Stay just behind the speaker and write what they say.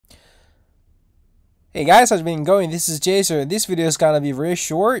Hey guys, how's it been going? This is JSer. This video is gonna be very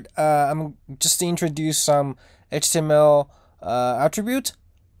short. I'm just to introduce some HTML attribute.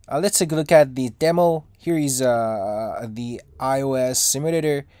 Let's take a look at the demo. Here is the iOS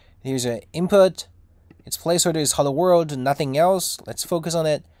simulator. Here's an input. Its placeholder is hello world, nothing else. Let's focus on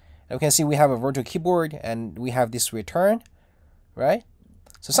it. And we can see we have a virtual keyboard and we have this return, right?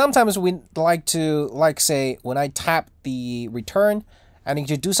 So sometimes we like to, say, when I tap the return, I need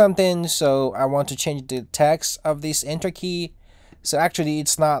to do something, so I want to change the text of this enter key. So actually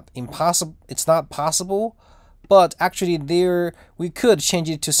it's not impossible, it's not possible, but actually there we could change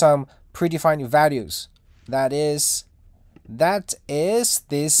it to some predefined values. That is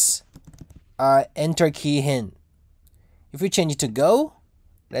this enter key hint. If we change it to go,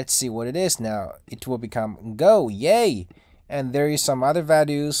 let's see what it is now. It will become go, yay! And there is some other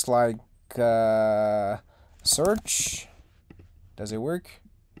values like search. Does it work?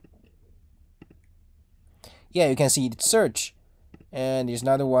 Yeah, you can see it's search. And there's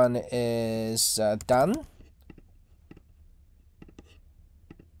another one is done.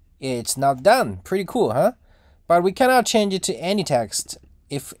 It's not done. Pretty cool, huh? But we cannot change it to any text.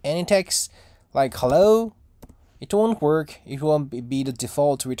 If any text like hello, it won't work. It won't be the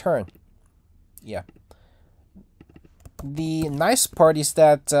default return. Yeah. The nice part is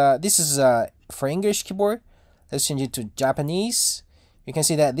that this is for English keyboard. Let's change it to Japanese. You can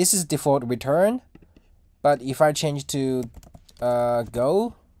see that this is default return, but if I change to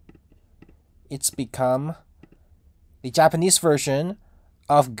go, it's become the Japanese version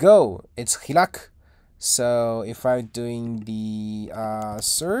of go. It's hiraku. So if I'm doing the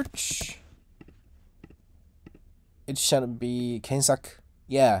search, it should be kensaku.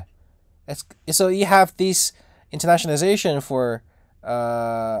 Yeah, so you have this internationalization for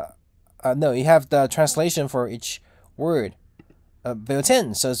no, you have the translation for each word built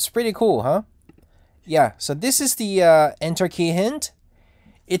in, so it's pretty cool, huh? Yeah, so this is the enter key hint.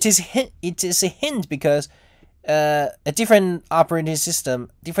 It is a hint because a different operating system,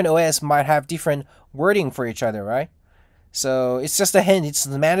 different OS might have different wording for each other, right? So it's just a hint. It's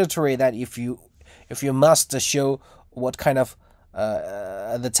mandatory that if you must show what kind of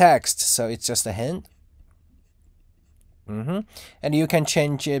the text, so it's just a hint. And you can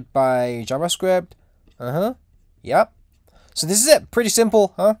change it by JavaScript. Yep. So this is it. Pretty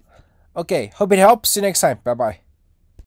simple, huh? Okay. Hope it helps. See you next time. Bye bye.